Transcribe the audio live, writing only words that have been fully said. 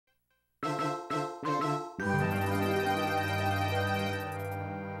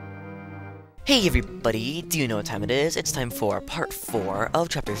Hey everybody, do you know what time it is? It's time for part 4 of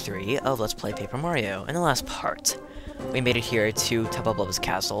chapter 3 of Let's Play Paper Mario. In the last part, we made it here to Tubba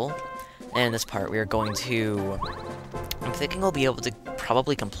castle, and in this part we are going to... I'm thinking we'll be able to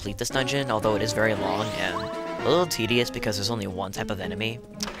probably complete this dungeon, although it is very long and a little tedious because there's only one type of enemy.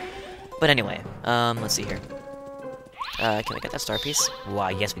 But anyway, let's see here. Can we get that star piece?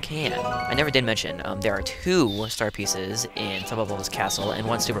 Why, yes we can. I never did mention, there are 2 star pieces in Tubba castle and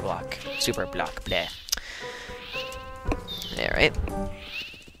 1 super block. Super block, bleh. Alright.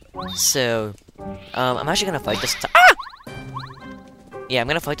 So, I'm actually gonna fight this Yeah, I'm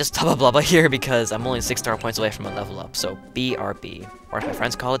gonna fight this Tubba here because I'm only 6 star points away from a level up, so BRB. Or as my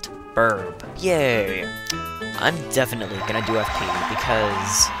friends call it, Burb. Yay! I'm definitely gonna do FP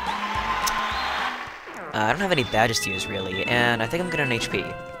because... I don't have any badges to use, really, and I think I'm good on HP.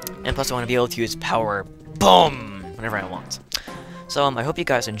 And plus I want to be able to use power, BOOM! Whenever I want. So, I hope you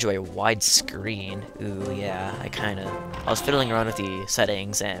guys enjoy widescreen. Ooh, yeah, I was fiddling around with the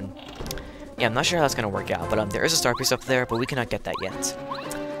settings, and... yeah, I'm not sure how it's gonna work out, but there is a star piece up there, but we cannot get that yet.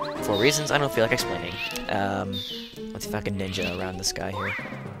 For reasons I don't feel like explaining. Let's see if I can ninja around this guy here.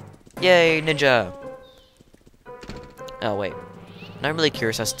 Yay, ninja! Oh, wait. I'm really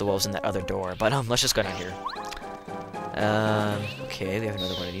curious as to what was in that other door, but let's just go down here. Okay, we have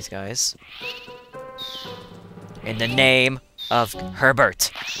another one of these guys. In the name of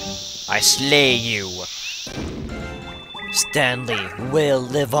Herbert, I slay you. Stanley will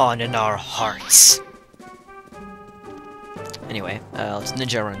live on in our hearts. Anyway, let's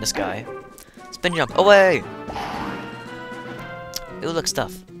ninja around this guy. Spin jump, away! Ooh, look,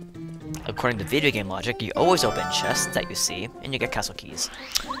 stuff. According to video game logic, you always open chests that you see, and you get castle keys.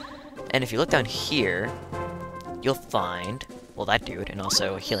 And if you look down here, you'll find, well, that dude, and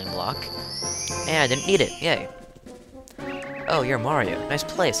also a healing block. And I didn't need it, yay. Oh, you're Mario. Nice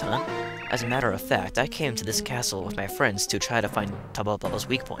place, huh? As a matter of fact, I came to this castle with my friends to try to find Tubba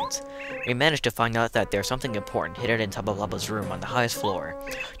weak point. We managed to find out that there's something important hidden in Tubba room on the highest floor.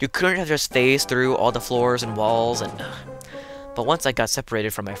 You couldn't have just phased through all the floors and walls and... But once I got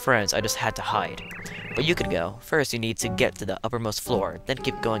separated from my friends, I just had to hide. But you could go. First, you need to get to the uppermost floor, then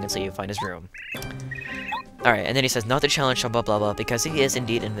keep going until you find his room. Alright, and then he says not to challenge Tubba because he is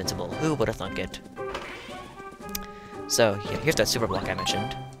indeed invincible. Who would have thunk it? So, yeah, here's that super block I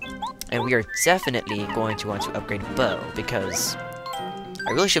mentioned. And we are definitely going to want to upgrade Bow, because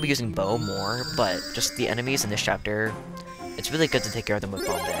I really should be using Bow more, but just the enemies in this chapter, it's really good to take care of them with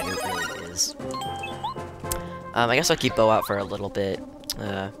Bomb Bag, it really is. I guess I'll keep Bow out for a little bit.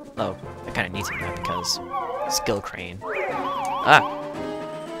 Oh, I kind of need to now because Skill Crane. Ah!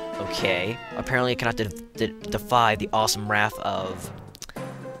 Okay. Apparently I cannot defy the awesome wrath of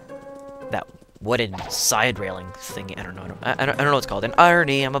that wooden side railing thingy. I don't know. I don't know what it's called. An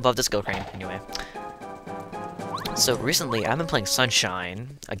irony! I'm above the Skill Crane. Anyway. So recently, I've been playing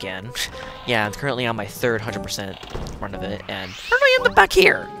Sunshine again. Yeah, I'm currently on my 3rd 100% run of it, and where do I end up back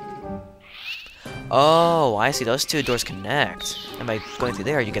here? Oh, I see. Those 2 doors connect. And by going through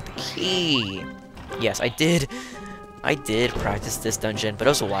there, you get the key. Yes, I did practice this dungeon, but it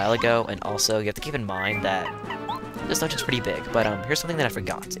was a while ago, and also, you have to keep in mind that this dungeon's pretty big. But, here's something that I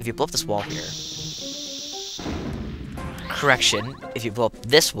forgot. If you blow up this wall here... Correction. If you blow up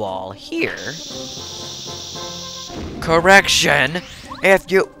this wall here... Correction!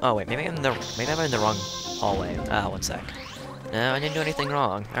 If you... Oh, wait, maybe I'm in the wrong hallway. One sec. No, I didn't do anything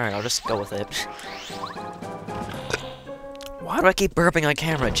wrong. Alright, I'll just go with it. Why do I keep burping on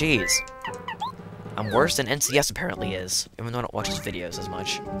camera? Jeez. I'm worse than NCS apparently is, even though I don't watch his videos as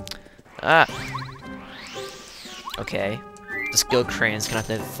much. Ah! Okay. The skill cranes cannot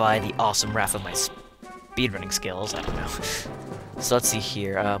defy the awesome wrath of my speedrunning skills. I don't know. So let's see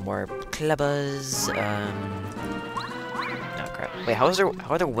here. More clubbers. Oh crap. Wait, how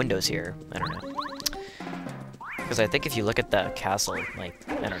are there windows here? I don't know. Because I think if you look at the castle, like,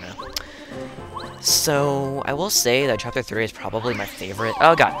 I don't know. So, I will say that Chapter 3 is probably my favorite.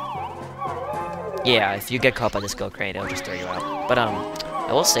 Oh, God. Yeah, if you get caught by the skill crane, it'll just throw you out. But,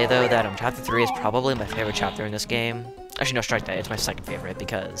 I will say, though, that Chapter 3 is probably my favorite chapter in this game. Actually, no, strike that. It's my 2nd favorite,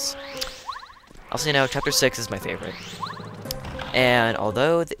 because... I'll say no, Chapter 6 is my favorite. And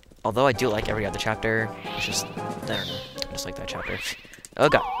although I do like every other chapter, it's just... I don't know. I just like that chapter. Oh,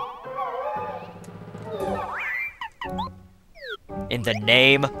 God. In the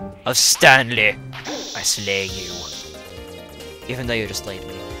name of Stanley, I slay you. Even though you just slayed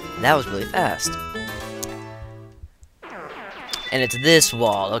me. That was really fast. And it's this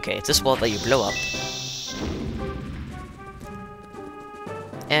wall. Okay, it's this wall that you blow up.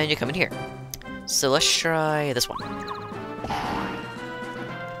 And you come in here. So let's try this one.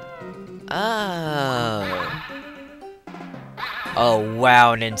 Oh. Oh,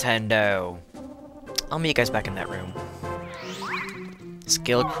 wow, Nintendo. I'll meet you guys back in that room.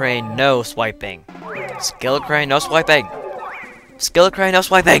 Skill Crane, no swiping. Skill Crane, no swiping. Skill Crane, no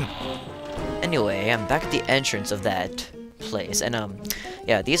swiping. Anyway, I'm back at the entrance of that place, and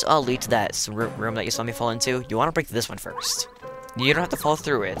yeah, these all lead to that room that you saw me fall into. You want to break this one first. You don't have to fall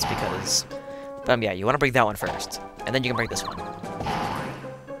through it because, but yeah, you want to break that one first, and then you can break this one.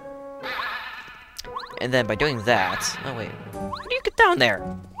 And then by doing that, oh wait, how do you get down there?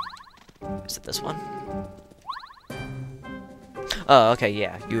 Is it this one? Oh, okay,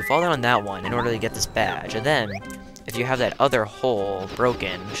 yeah. You fall down on that one in order to get this badge, and then if you have that other hole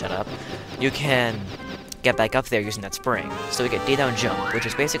broken, shut up, you can get back up there using that spring. So we get D down jump, which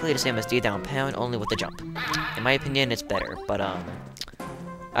is basically the same as D down pound, only with the jump. In my opinion, it's better, but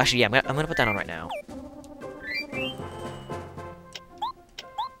actually, yeah, I'm gonna put that on right now.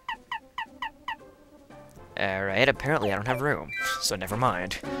 Alright, apparently I don't have room, so never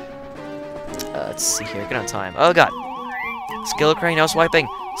mind. Let's see here, get on time. Oh god! Skill Crane, no swiping!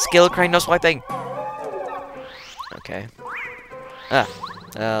 Skill Crane, no swiping! Okay.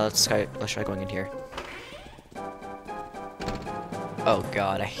 Let's try going in here. Oh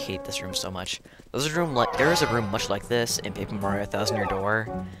god, I hate this room so much. There is a room much like this in Paper Mario 1000 Year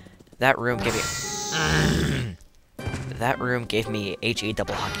Door. That room gave me that room gave me HE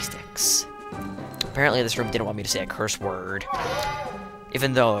double hockey sticks. Apparently this room didn't want me to say a curse word.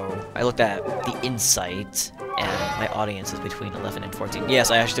 Even though I looked at the insight, and my audience is between 11 and 14. Yes,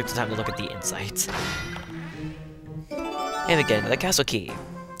 I actually took the time to look at the insight. And again, the castle key.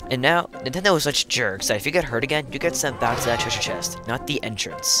 And now, Nintendo is such jerks that if you get hurt again, you get sent back to that treasure chest, not the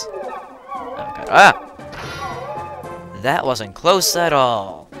entrance. Oh god. Ah! That wasn't close at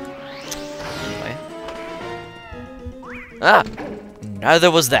all. Anyway. Ah! Neither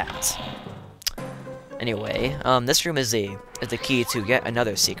was that. Anyway, this room is the key to yet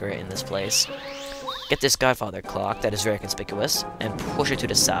another secret in this place. Get this Godfather clock that is very conspicuous, and push it to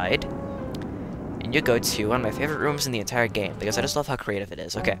the side. And you go to one of my favorite rooms in the entire game, because I just love how creative it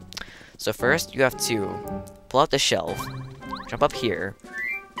is. Okay, so first you have to pull out the shelf, jump up here,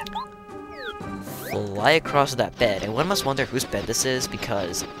 fly across that bed, and one must wonder whose bed this is,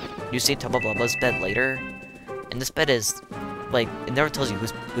 because you see Tubba Blubba's bed later, and this bed is, like, it never tells you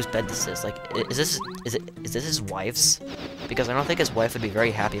whose bed this is. Like, is this his wife's? Because I don't think his wife would be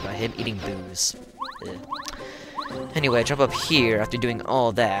very happy about him eating booze. Ugh. Anyway, I jump up here after doing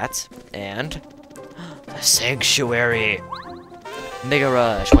all that, and the Sanctuary! Mega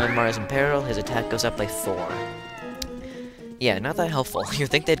Rush. When Mario's in peril, his attack goes up by 4. Yeah, not that helpful. You'd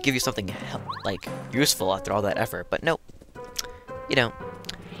think they'd give you something, like, useful after all that effort, but nope. You don't.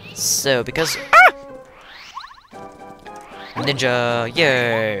 So, because... Ah! Ninja!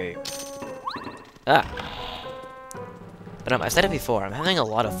 Yay! Ah! But, I said it before, I'm having a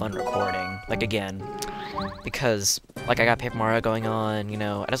lot of fun recording. Like, again. Because, like, I got Paper Mario going on, you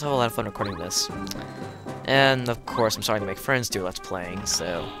know, I just have a lot of fun recording this. And, of course, I'm starting to make friends do Let's Playing,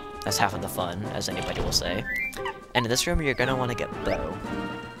 so that's half of the fun, as anybody will say. And in this room, you're gonna want to get Bow.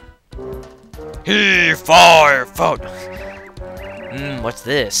 He fire foot! What's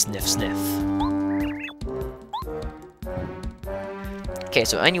this? Sniff, sniff. Okay,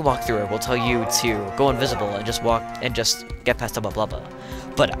 so any walkthrough will tell you to go invisible and just get past Tubba Blubba.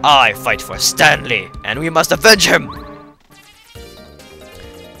 But I fight for Stanley, and we must avenge him!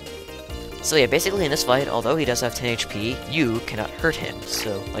 So yeah, basically in this fight, although he does have 10 HP, you cannot hurt him.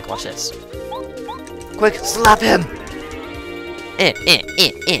 So, like, watch this. Quick, slap him!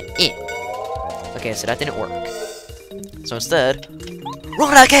 Okay, so that didn't work. So instead,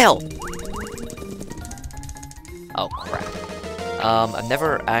 Rocket Kale! Oh, crap. I've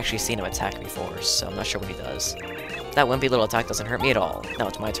never actually seen him attack before, so I'm not sure what he does. That wimpy little attack doesn't hurt me at all. Now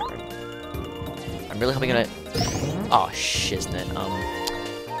it's my turn. I'm really hoping it. Oh, shiznit.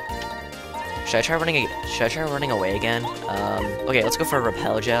 Should I try running away again? Okay, let's go for a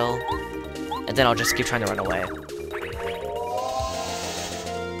repel gel, and then I'll just keep trying to run away.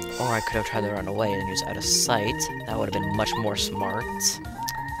 Or I could have tried to run away and use out of sight. That would have been much more smart.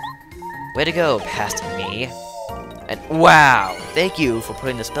 Way to go, past me. And wow, thank you for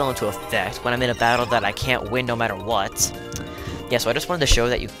putting the spell into effect when I'm in a battle that I can't win no matter what. Yeah, so I just wanted to show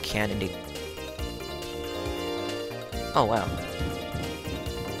that you can indeed. Oh, wow.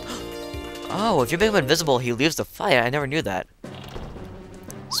 Oh, if you make him invisible, he leaves the fight. I never knew that.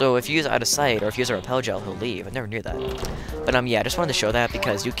 So if you use out of sight, or if you use a repel gel, he'll leave. I never knew that. But yeah, I just wanted to show that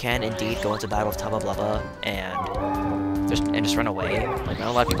because you can indeed go into battle with Tubba Blubba and just run away. Like, not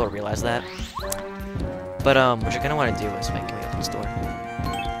a lot of people realize that. But what you're gonna want to do is can we open this door?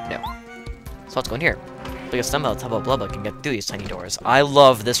 No. So let's go in here. Because somehow Tubba Blubba can get through these tiny doors. I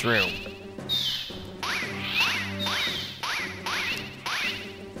love this room.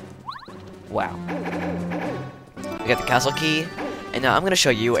 Wow. We got the castle key, and now I'm gonna show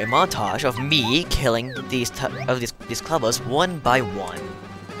you a montage of me killing these Clubbas one by one.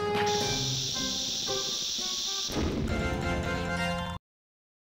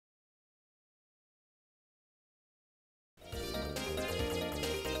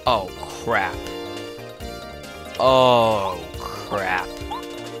 Oh crap. Oh crap.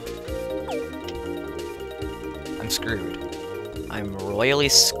 I'm screwed. I'm royally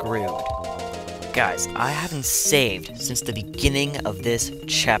screwed. Guys, I haven't saved since the beginning of this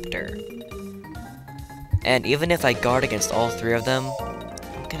chapter. And even if I guard against all three of them,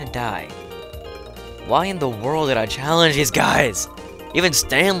 I'm gonna die. Why in the world did I challenge these guys? Even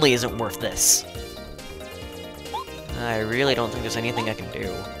Stanley isn't worth this. I really don't think there's anything I can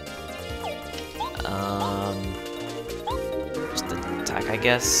do. Just attack, I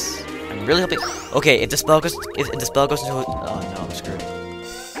guess. I'm really hoping. Okay, if the spell goes into. Oh no, I'm screwed.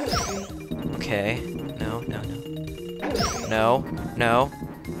 Okay. No.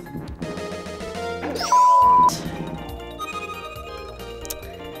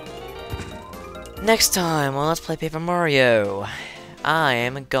 Next time on Let's Play Paper Mario, I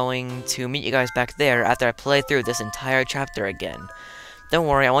am going to meet you guys back there after I play through this entire chapter again. Don't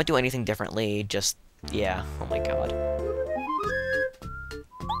worry, I won't do anything differently, just, yeah, oh my god.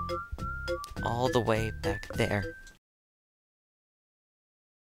 All the way back there.